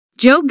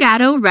Joe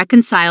Gatto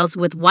reconciles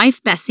with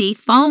wife Bessy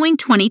following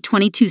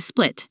 2022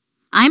 split.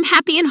 I'm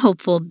happy and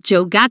hopeful.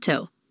 Joe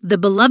Gatto, the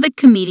beloved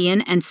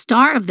comedian and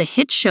star of the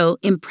hit show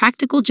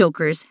Impractical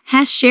Jokers,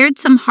 has shared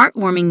some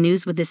heartwarming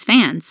news with his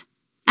fans.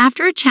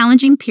 After a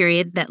challenging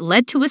period that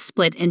led to a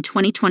split in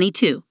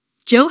 2022,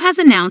 Joe has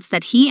announced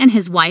that he and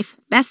his wife,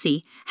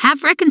 Bessy,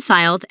 have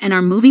reconciled and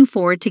are moving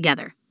forward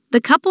together.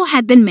 The couple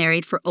had been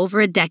married for over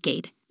a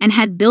decade and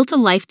had built a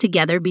life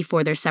together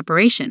before their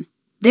separation.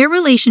 Their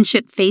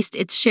relationship faced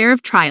its share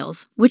of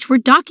trials, which were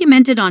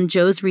documented on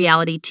Joe's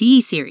reality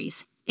TV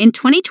series. In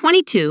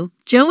 2022,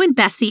 Joe and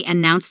Bessy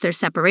announced their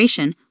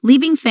separation,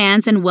 leaving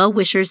fans and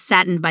well-wishers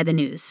saddened by the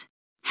news.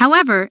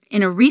 However,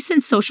 in a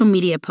recent social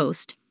media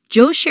post,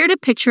 Joe shared a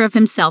picture of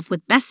himself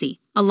with Bessy,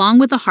 along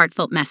with a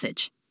heartfelt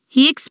message.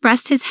 He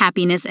expressed his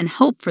happiness and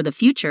hope for the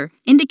future,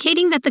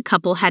 indicating that the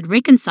couple had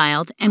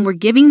reconciled and were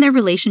giving their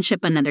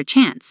relationship another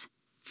chance.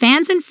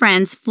 Fans and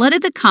friends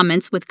flooded the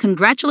comments with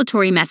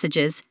congratulatory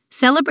messages,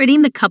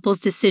 celebrating the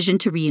couple's decision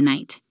to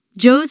reunite.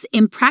 Joe's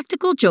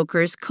Impractical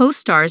Jokers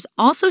co-stars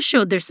also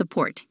showed their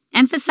support,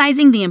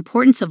 emphasizing the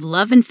importance of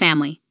love and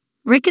family.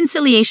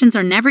 Reconciliations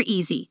are never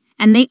easy,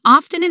 and they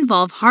often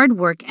involve hard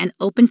work and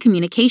open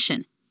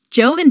communication.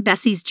 Joe and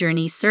Bessy's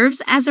journey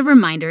serves as a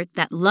reminder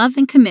that love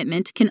and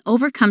commitment can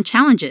overcome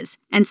challenges,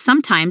 and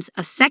sometimes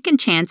a second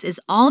chance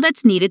is all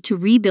that's needed to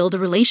rebuild a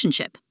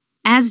relationship.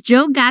 As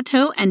Joe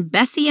Gatto and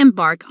Bessy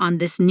embark on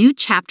this new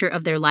chapter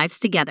of their lives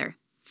together,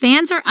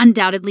 fans are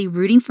undoubtedly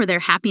rooting for their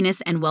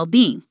happiness and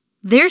well-being.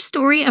 Their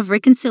story of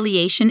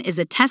reconciliation is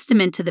a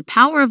testament to the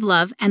power of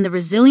love and the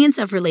resilience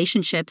of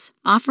relationships,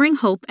 offering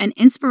hope and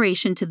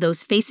inspiration to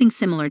those facing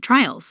similar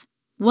trials.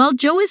 While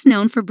Joe is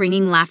known for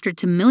bringing laughter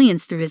to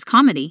millions through his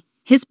comedy,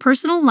 his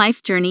personal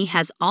life journey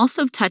has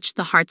also touched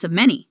the hearts of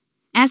many.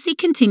 As he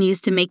continues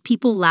to make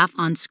people laugh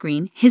on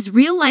screen, his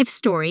real-life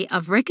story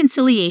of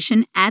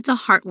reconciliation adds a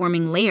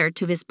heartwarming layer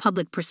to his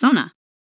public persona.